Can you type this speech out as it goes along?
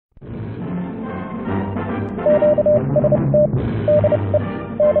Hello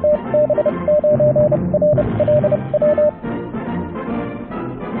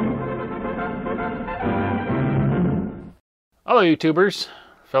YouTubers,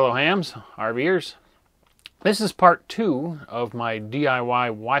 fellow hams, RVers. This is part 2 of my DIY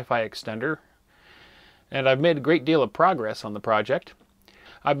Wi-Fi extender, and I've made a great deal of progress on the project.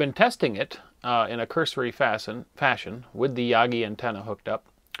 I've been testing it in a cursory fashion with the Yagi antenna hooked up,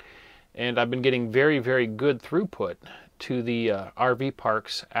 and I've been getting very, very good throughput to the RV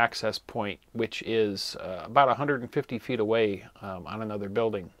park's access point, which is about 150 feet away on another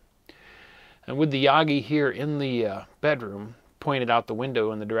building. And with the Yagi here in the bedroom, pointed out the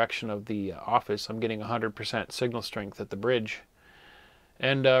window in the direction of the office, I'm getting 100% signal strength at the bridge,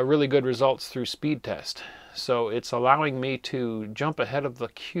 and really good results through speed test. So it's allowing me to jump ahead of the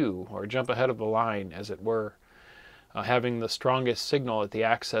queue, or jump ahead of the line, as it were, having the strongest signal at the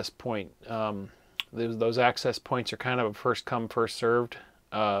access point. Those access points are kind of a first come, first served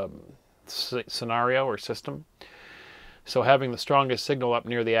scenario or system. So having the strongest signal up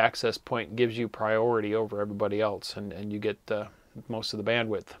near the access point gives you priority over everybody else, and you get most of the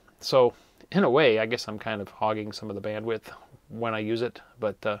bandwidth. So in a way, I guess I'm kind of hogging some of the bandwidth when I use it,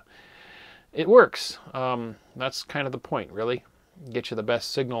 but it works. That's kind of the point, really. Get you the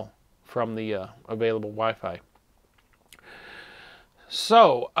best signal from the available Wi-Fi.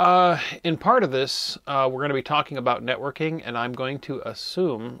 So in part of this, we're going to be talking about networking, and I'm going to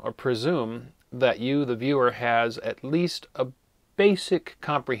assume or presume that you, the viewer, has at least a basic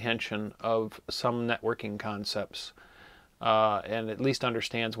comprehension of some networking concepts and at least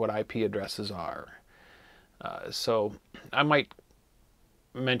understands what IP addresses are. So I might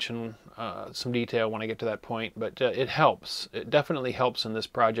mention some detail when I get to that point, but it helps. It definitely helps in this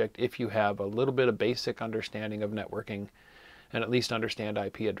project if you have a little bit of basic understanding of networking and at least understand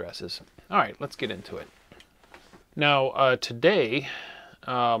IP addresses. All right, let's get into it. Now, today,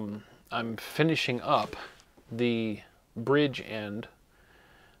 I'm finishing up the bridge end,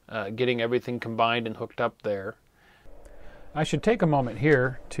 getting everything combined and hooked up there. I should take a moment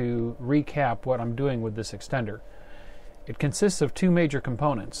here to recap what I'm doing with this extender. It consists of two major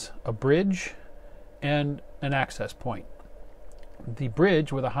components, a bridge and an access point. The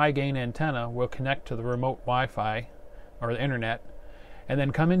bridge with a high gain antenna will connect to the remote Wi-Fi or the internet and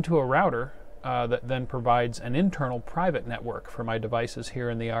then come into a router that then provides an internal private network for my devices here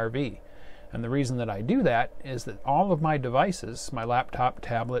in the RV. And the reason that I do that is that all of my devices, my laptop,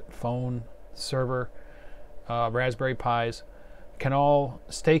 tablet, phone, server, Raspberry Pis, can all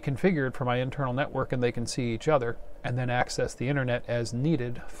stay configured for my internal network, and they can see each other and then access the internet as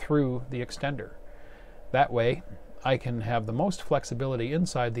needed through the extender. That way I can have the most flexibility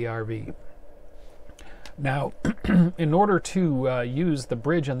inside the RV. Now, in order to use the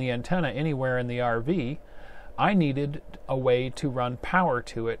bridge and the antenna anywhere in the RV, I needed a way to run power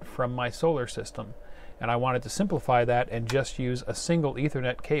to it from my solar system, and I wanted to simplify that and just use a single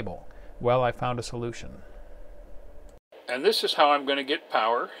Ethernet cable. Well, I found a solution. And this is how I'm going to get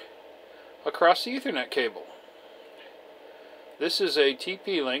power across the Ethernet cable. This is a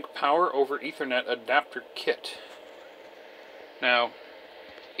TP-Link Power over Ethernet adapter kit. Now,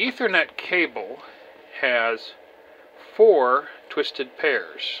 Ethernet cable has 4 twisted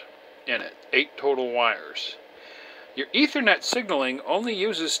pairs in it, 8 total wires. Your Ethernet signaling only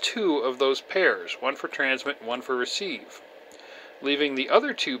uses 2 of those pairs, one for transmit and one for receive, leaving the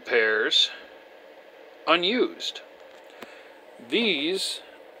other 2 pairs unused. These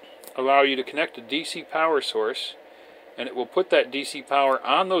allow you to connect a DC power source, and it will put that DC power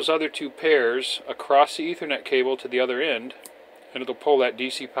on those other 2 pairs across the Ethernet cable to the other end, and it'll pull that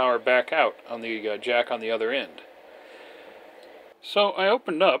DC power back out on the jack on the other end. So I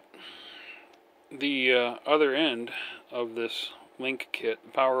opened up the other end of this link kit,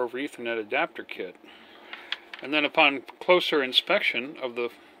 Power over Ethernet adapter kit, and then upon closer inspection of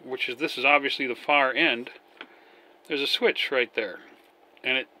this is obviously the far end, there's a switch right there,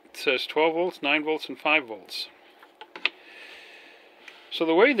 and it says 12 volts, 9 volts, and 5 volts. So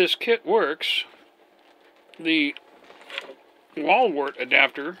the way this kit works, the wall wart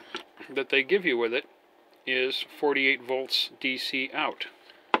adapter that they give you with it is 48 volts DC out,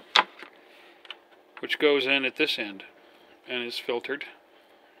 which goes in at this end and is filtered,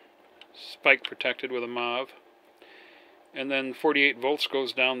 spike protected with a MOV, and then 48 volts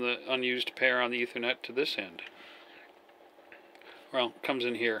goes down the unused pair on the Ethernet to this end. Well, it comes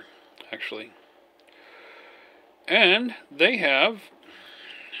in here, actually. And they have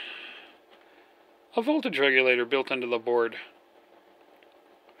a voltage regulator built into the board.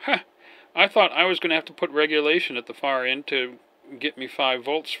 I thought I was going to have to put regulation at the far end to get me 5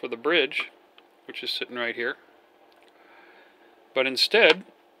 volts for the bridge, which is sitting right here. But instead,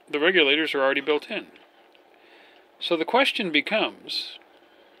 the regulators are already built in. So the question becomes,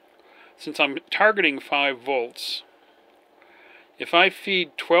 since I'm targeting 5 volts, if I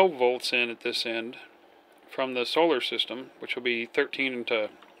feed 12 volts in at this end from the solar system, which will be 13 to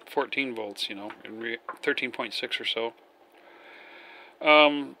 14 volts, you know, 13.6 or so,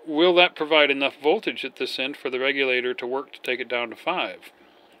 will that provide enough voltage at this end for the regulator to work to take it down to 5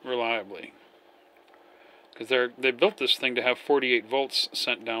 reliably? Because they built this thing to have 48 volts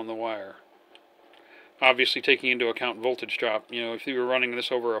sent down the wire. Obviously taking into account voltage drop. You know, if you were running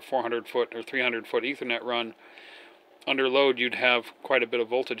this over a 400-foot or 300-foot Ethernet run, under load you'd have quite a bit of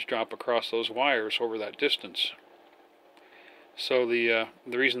voltage drop across those wires over that distance. So the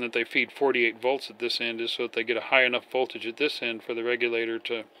reason that they feed 48 volts at this end is so that they get a high enough voltage at this end for the regulator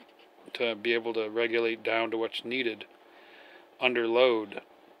to be able to regulate down to what's needed under load.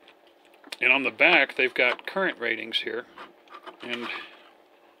 And on the back they've got current ratings here, and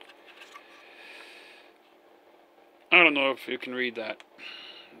I don't know if you can read that.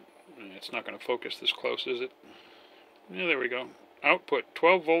 It's not going to focus this close, is it? Yeah, there we go. Output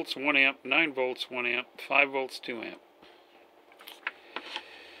 12 volts 1 amp, 9 volts 1 amp, 5 volts 2 amp.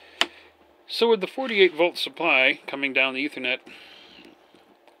 So with the 48 volt supply coming down the Ethernet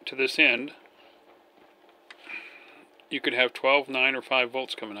to this end, you could have 12, 9, or 5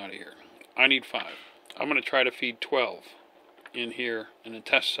 volts coming out of here. I need 5. I'm going to try to feed 12 in here in a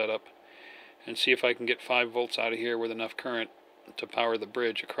test setup and see if I can get 5 volts out of here with enough current to power the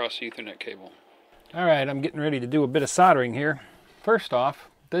bridge across the Ethernet cable. Alright, I'm getting ready to do a bit of soldering here. First off,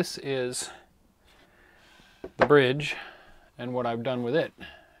 this is the bridge and what I've done with it.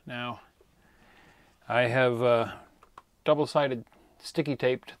 Now, I have double-sided sticky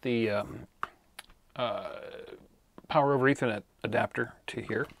taped the power over Ethernet adapter to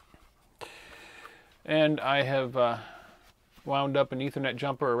here. And I have wound up an Ethernet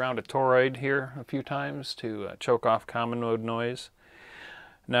jumper around a toroid here a few times to choke off common mode noise.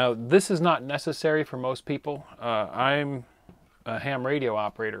 Now, this is not necessary for most people. I'm a ham radio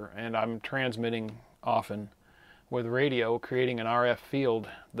operator, and I'm transmitting often with radio, creating an RF field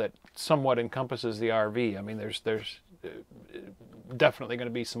that somewhat encompasses the RV. I mean, there's definitely going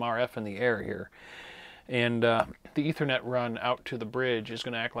to be some RF in the air here. And the Ethernet run out to the bridge is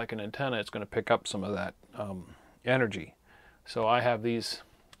going to act like an antenna. It's going to pick up some of that energy. So I have these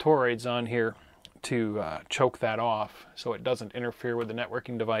toroids on here to choke that off so it doesn't interfere with the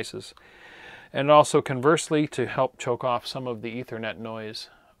networking devices. And also conversely to help choke off some of the Ethernet noise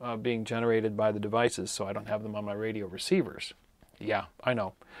being generated by the devices so I don't have them on my radio receivers. Yeah, I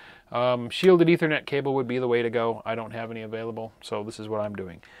know. Shielded Ethernet cable would be the way to go. I don't have any available, so this is what I'm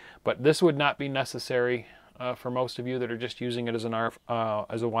doing. But this would not be necessary for most of you that are just using it as an as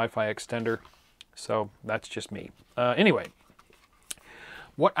a Wi-Fi extender. So that's just me. Anyway,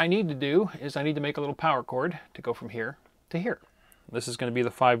 what I need to do is I need to make a little power cord to go from here to here. This is going to be the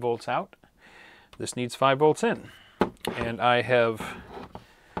 5 volts out. This needs 5 volts in. And I have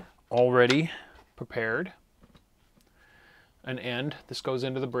already prepared an end. This goes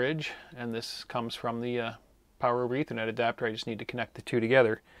into the bridge, and this comes from the power over Ethernet adapter. I just need to connect the two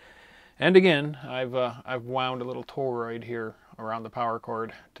together. And again, I've wound a little toroid here around the power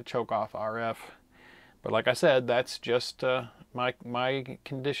cord to choke off RF. But like I said, that's just my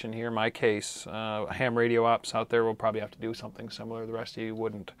condition here, my case. Ham radio ops out there will probably have to do something similar. The rest of you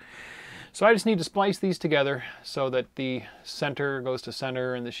wouldn't. So I just need to splice these together so that the center goes to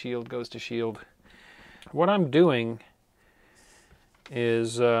center and the shield goes to shield. What I'm doing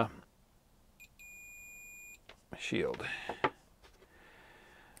is shield.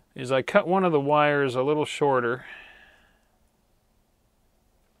 Is I cut one of the wires a little shorter.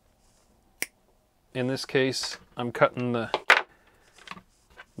 In this case, I'm cutting the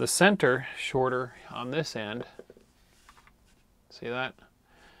center shorter on this end. See that?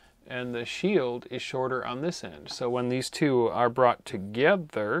 And the shield is shorter on this end. So when these two are brought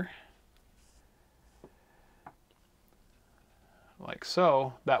together, like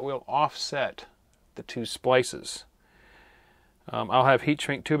so, that will offset the two splices. I'll have heat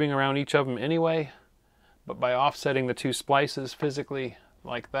shrink tubing around each of them anyway, but by offsetting the two splices physically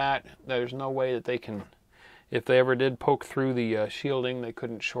like that, there's no way that they can, if they ever did poke through the shielding, they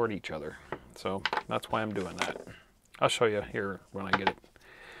couldn't short each other. So that's why I'm doing that. I'll show you here when I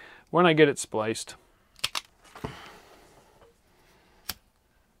get it spliced.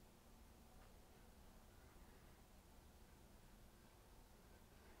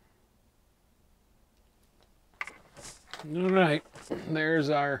 All right,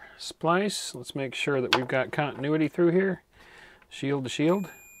 there's our splice. Let's make sure that we've got continuity through here, shield to shield.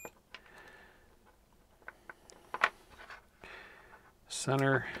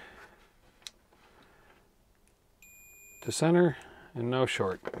 center to center, and no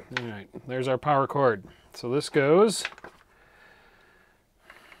short. All right, there's our power cord. So this goes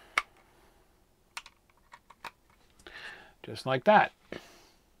just like that.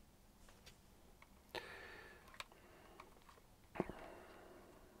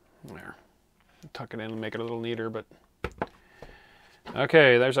 There. Tuck it in and make it a little neater, but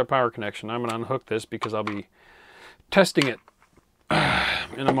okay, there's our power connection. I'm going to unhook this because I'll be testing it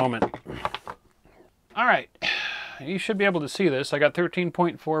in a moment. All right, you should be able to see this. I got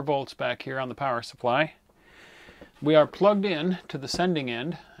 13.4 volts back here on the power supply. We are plugged in to the sending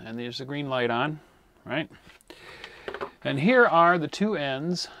end, and there's the green light on, right? And here are the two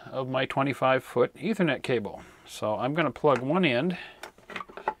ends of my 25-foot Ethernet cable. So I'm going to plug one end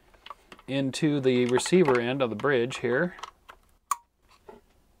into the receiver end of the bridge here.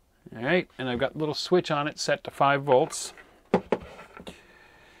 All right, and I've got a little switch on it set to 5 volts.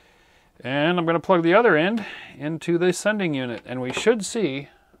 And I'm going to plug the other end into the sending unit, and we should see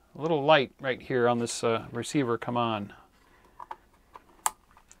a little light right here on this receiver come on.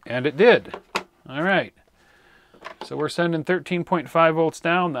 And it did. All right. So we're sending 13.5 volts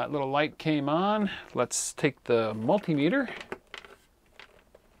down. That little light came on. Let's take the multimeter.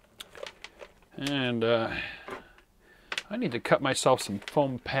 And I need to cut myself some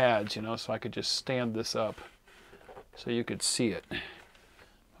foam pads, you know, so I could just stand this up so you could see it.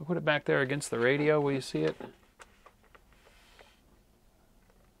 I'll put it back there against the radio. Will you see it?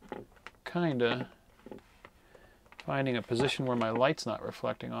 Kinda. Finding a position where my light's not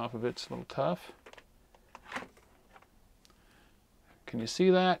reflecting off of it's a little tough. Can you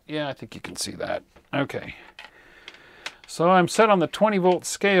see that? Yeah, I think you can see that. Okay. So I'm set on the 20 volt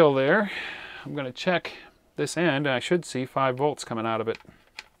scale there. I'm going to check this end, and I should see 5 volts coming out of it.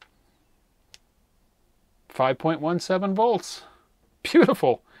 5.17 volts.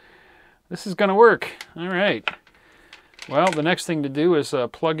 Beautiful. This is going to work. All right. Well, the next thing to do is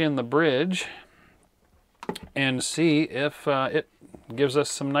plug in the bridge and see if it gives us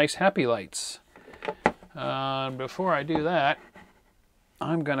some nice happy lights. Before I do that,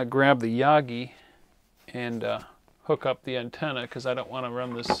 I'm going to grab the Yagi and hook up the antenna because I don't want to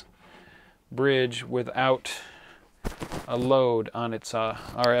run this bridge without a load on its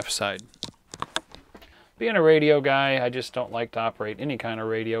RF side. Being a radio guy, I just don't like to operate any kind of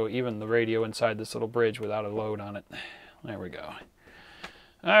radio, even the radio inside this little bridge, without a load on it. There we go.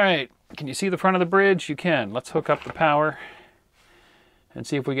 All right, can you see the front of the bridge? You can. Let's hook up the power and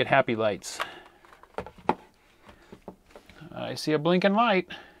see if we get happy lights. I see a blinking light.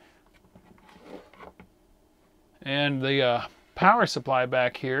 And the power supply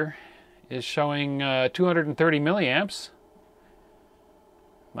back here is showing 230 milliamps.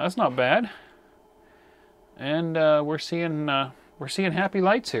 That's not bad. And we're seeing happy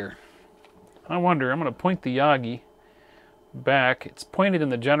lights here. I wonder, I'm going to point the Yagi back. It's pointed in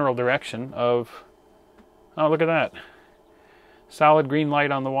the general direction of, oh, look at that. Solid green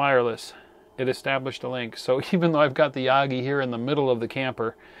light on the wireless. It established a link. So even though I've got the Yagi here in the middle of the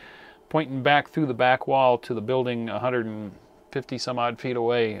camper, pointing back through the back wall to the building 150 some odd feet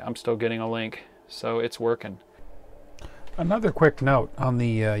away, I'm still getting a link. So it's working. Another quick note on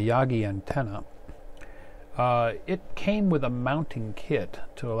the Yagi antenna. It came with a mounting kit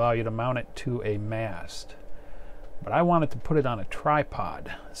to allow you to mount it to a mast. But I wanted to put it on a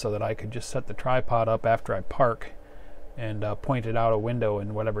tripod so that I could just set the tripod up after I park and point it out a window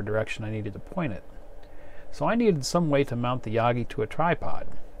in whatever direction I needed to point it. So I needed some way to mount the Yagi to a tripod.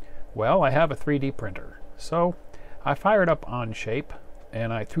 Well, I have a 3D printer. So I fired up Onshape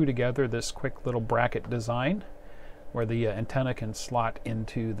and I threw together this quick little bracket design where the antenna can slot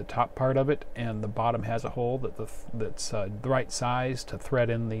into the top part of it, and the bottom has a hole that's the right size to thread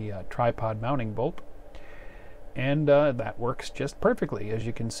in the tripod mounting bolt. And that works just perfectly. As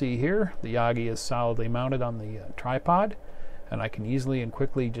you can see here, the Yagi is solidly mounted on the tripod, and I can easily and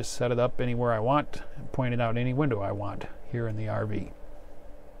quickly just set it up anywhere I want and point it out any window I want here in the RV.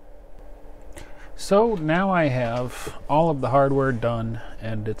 So now I have all of the hardware done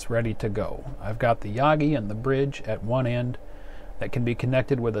and it's ready to go. I've got the Yagi and the bridge at one end that can be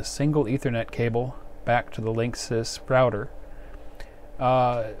connected with a single Ethernet cable back to the Linksys router.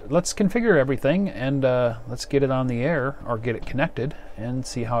 Let's configure everything and let's get it on the air or get it connected and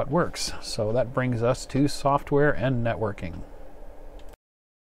see how it works. So that brings us to software and networking.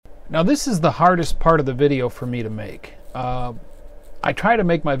 Now this is the hardest part of the video for me to make. I try to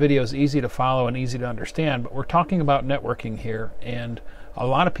make my videos easy to follow and easy to understand, but we're talking about networking here, and a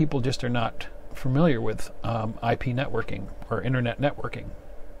lot of people just are not familiar with IP networking or internet networking.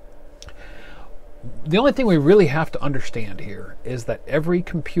 The only thing we really have to understand here is that every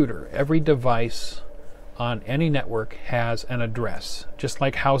computer, every device on any network has an address. Just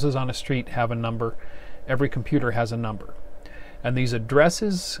like houses on a street have a number, every computer has a number. And these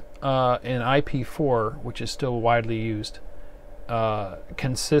addresses in IP4, which is still widely used,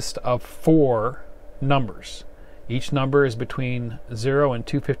 consist of 4 numbers. Each number is between 0 and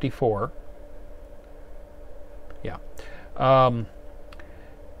 254. Yeah.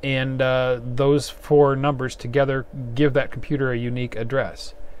 And those 4 numbers together give that computer a unique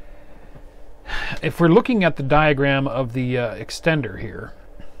address. If we're looking at the diagram of the extender here,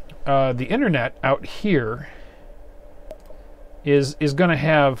 the internet out here is going to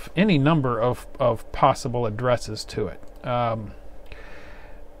have any number of possible addresses to it.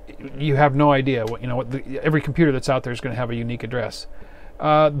 You have no idea what every computer that's out there is going to have a unique address.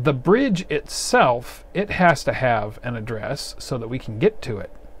 The bridge itself, it has to have an address so that we can get to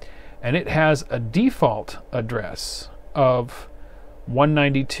it, and it has a default address of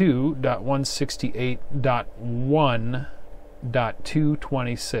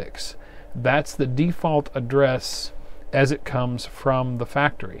 192.168.1.226. That's the default address as it comes from the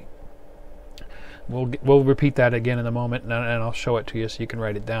factory. We'll repeat that again in a moment, and I'll show it to you so you can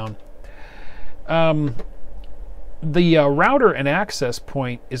write it down. The router and access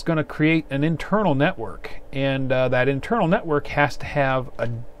point is going to create an internal network, and that internal network has to have a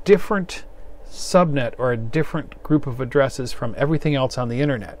different subnet or a different group of addresses from everything else on the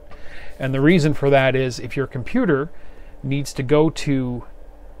internet. And the reason for that is if your computer needs to go to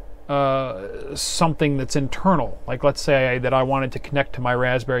something that's internal, like let's say that I wanted to connect to my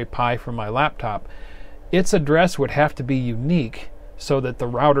Raspberry Pi from my laptop, its address would have to be unique so that the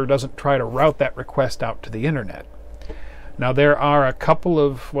router doesn't try to route that request out to the internet. Now there are a couple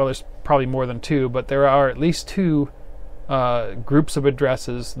of, well, there's probably more than 2, but there are at least 2 groups of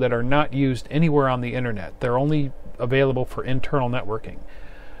addresses that are not used anywhere on the internet. They're only available for internal networking.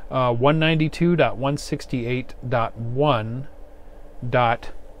 192.168.1.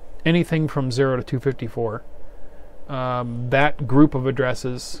 Anything from 0 to 254. That group of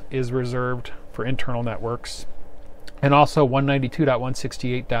addresses is reserved for internal networks. And also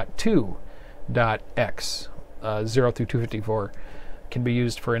 192.168.2.x, 0 through 254, can be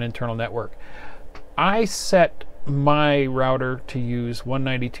used for an internal network. I set my router to use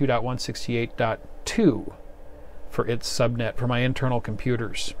 192.168.2 for its subnet for my internal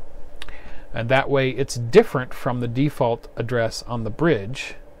computers. And that way it's different from the default address on the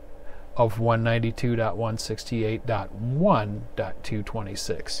bridge of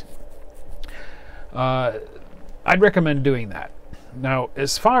 192.168.1.226. I'd recommend doing that. Now,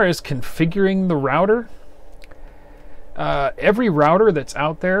 as far as configuring the router, every router that's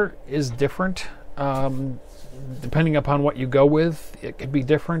out there is different. Depending upon what you go with, it could be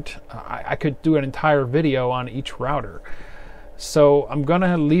different. I could do an entire video on each router. So I'm going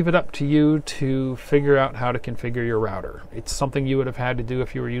to leave it up to you to figure out how to configure your router. It's something you would have had to do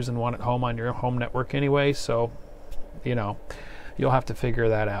if you were using one at home on your home network anyway, so you'll have to figure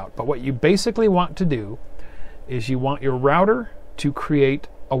that out. But what you basically want to do is you want your router to create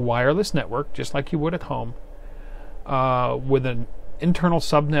a wireless network, just like you would at home, with an internal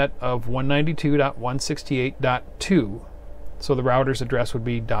subnet of 192.168.2, so the router's address would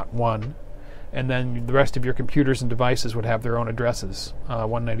be .1, and then the rest of your computers and devices would have their own addresses,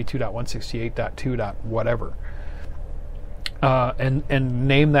 192.168.2. whatever, and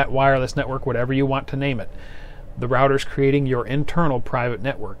name that wireless network whatever you want to name it. The router's creating your internal private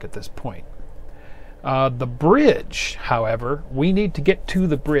network at this point. The bridge, however, we need to get to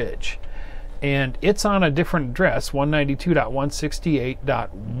the bridge. And it's on a different address,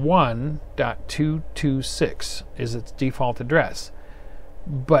 192.168.1.226 is its default address.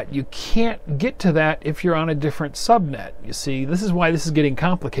 But you can't get to that if you're on a different subnet. You see, this is why this is getting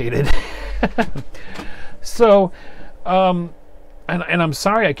complicated. So, and I'm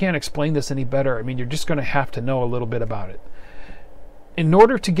sorry I can't explain this any better. I mean, you're just going to have to know a little bit about it. In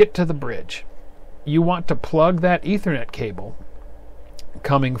order to get to the bridge, you want to plug that Ethernet cable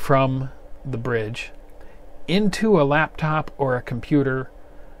coming from the bridge into a laptop or a computer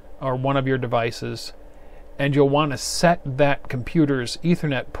or one of your devices, and you'll want to set that computer's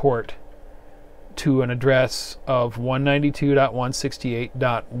Ethernet port to an address of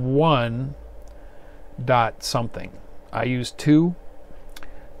 192.168.1 dot something. I use 2.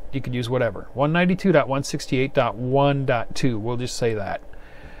 You could use whatever. 192.168.1.2. We'll just say that.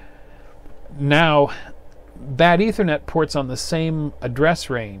 Now, that Ethernet port's on the same address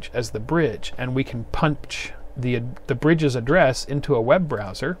range as the bridge, and we can punch the bridge's address into a web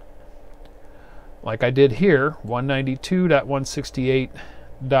browser, like I did here, 192.168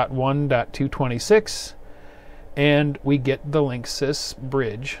 192.1.226, and we get the Linksys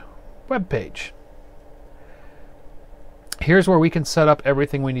Bridge webpage. Here's where we can set up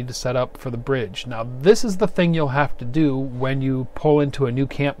everything we need to set up for the bridge. Now, this is the thing you'll have to do when you pull into a new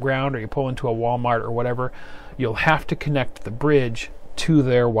campground or you pull into a Walmart or whatever. You'll have to connect the bridge to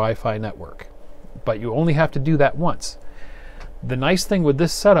their Wi-Fi network. But you only have to do that once. The nice thing with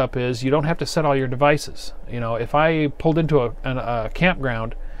this setup is you don't have to set all your devices. You know, if I pulled into a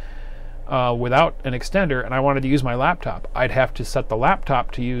campground without an extender and I wanted to use my laptop, I'd have to set the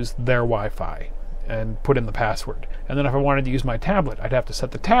laptop to use their Wi-Fi and put in the password. And then if I wanted to use my tablet, I'd have to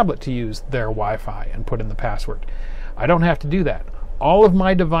set the tablet to use their Wi-Fi and put in the password. I don't have to do that. All of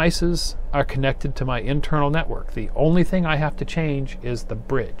my devices are connected to my internal network. The only thing I have to change is the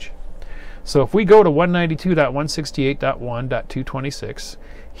bridge. So if we go to 192.168.1.226,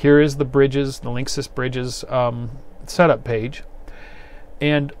 here is the bridges, the Linksys Bridges setup page.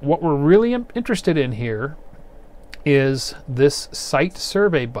 And what we're really interested in here is this site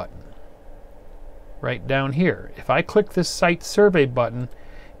survey button right down here. If I click this site survey button,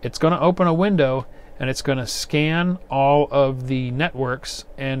 it's going to open a window and it's going to scan all of the networks,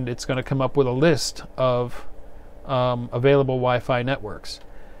 and it's going to come up with a list of available Wi-Fi networks.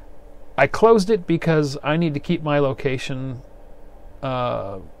 I closed it because I need to keep my location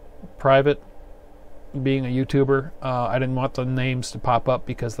private. Being a YouTuber, I didn't want the names to pop up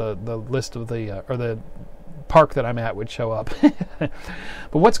because the list of the park that I'm at would show up. But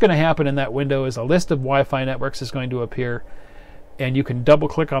what's going to happen in that window is a list of Wi-Fi networks is going to appear, and you can double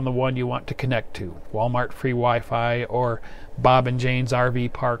click on the one you want to connect to, Walmart free Wi-Fi or Bob and Jane's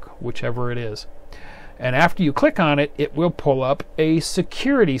RV park, whichever it is. And after you click on it, it will pull up a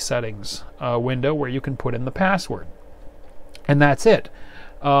security settings window where you can put in the password. And that's it.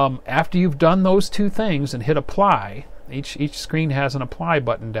 After you've done those two things and hit apply, each screen has an apply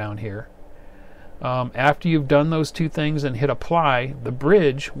button down here. After you've done those two things and hit apply, the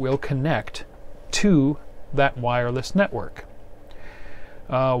bridge will connect to that wireless network.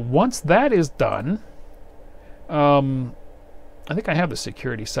 Once that is done, I think I have the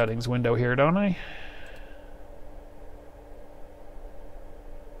security settings window here, don't I?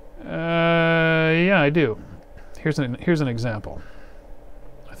 Yeah, I do. Here's an example.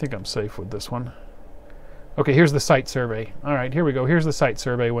 I think I'm safe with this one. Okay, here's the site survey. All right, here we go. Here's the site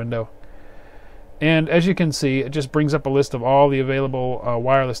survey window. And as you can see, it just brings up a list of all the available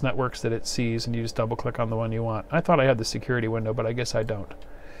wireless networks that it sees, and you just double click on the one you want. I thought I had the security window, but I guess I don't.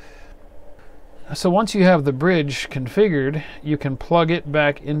 So once you have the bridge configured, you can plug it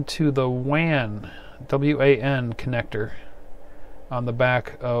back into the WAN, W-A-N connector on the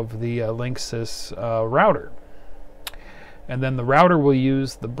back of the Linksys router. And then the router will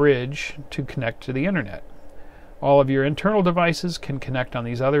use the bridge to connect to the internet. All of your internal devices can connect on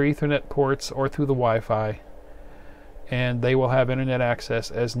these other Ethernet ports or through the Wi-Fi, and they will have internet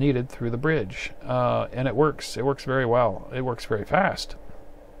access as needed through the bridge. And it works. It works very well. It works very fast.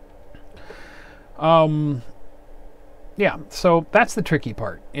 Yeah, so that's the tricky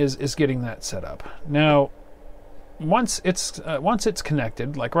part, is getting that set up. Now, once it's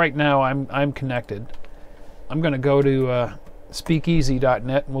connected, like right now I'm connected. I'm going to go to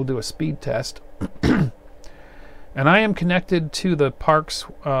speakeasy.net and we'll do a speed test. And I am connected to the park's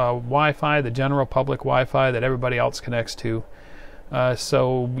Wi-Fi, the general public Wi-Fi that everybody else connects to.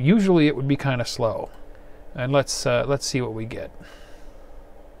 So usually it would be kind of slow. And let's see what we get.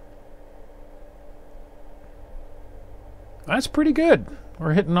 That's pretty good.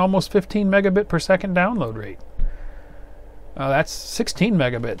 We're hitting almost 15 megabit per second download rate. That's 16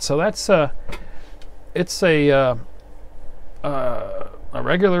 megabits. So that's it's a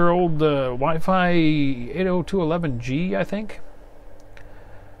regular old Wi-Fi 802.11g, I think.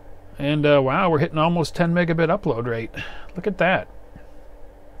 And wow, we're hitting almost 10 megabit upload rate. Look at that.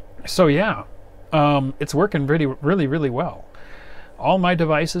 So yeah, it's working really well. All my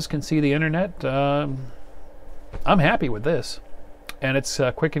devices can see the internet. I'm happy with this, and it's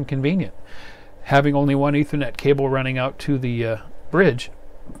quick and convenient. Having only one Ethernet cable running out to the bridge,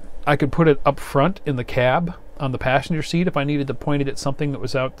 I could put it up front in the cab on the passenger seat if I needed to point it at something that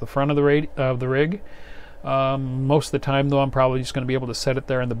was out the front of the rig. Most of the time, though, I'm probably just going to be able to set it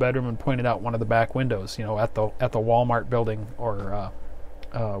there in the bedroom and point it out one of the back windows, you know, at the Walmart building or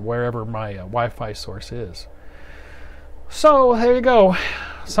wherever my Wi-Fi source is. So there you go,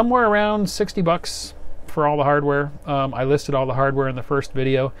 somewhere around $60 for all the hardware. I listed all the hardware in the first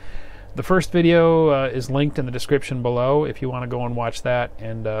video. The first video is linked in the description below if you want to go and watch that,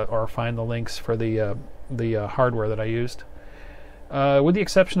 and or find the links for the hardware that I used. with the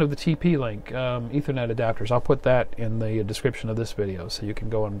exception of the TP-Link Ethernet adapters. I'll put that in the description of this video, so you can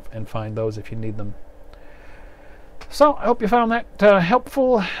go and find those if you need them. So I hope you found that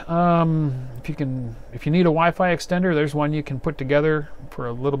helpful. If you need a Wi-Fi extender, there's one you can put together for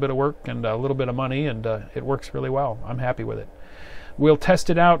a little bit of work and a little bit of money, and it works really well. I'm happy with it. We'll test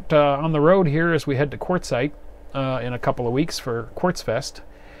it out on the road here as we head to Quartzsite in a couple of weeks for Quartz Fest.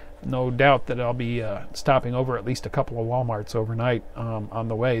 No doubt that I'll be stopping over at least a couple of Walmarts overnight on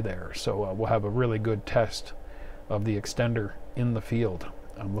the way there. So we'll have a really good test of the extender in the field.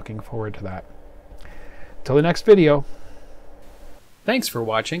 I'm looking forward to that. Till the next video. Thanks for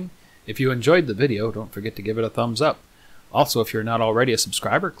watching. If you enjoyed the video, don't forget to give it a thumbs up. Also, if you're not already a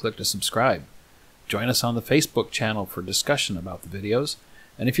subscriber, click to subscribe. Join us on the Facebook channel for discussion about the videos.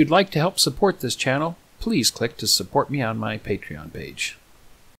 And if you'd like to help support this channel, please click to support me on my Patreon page.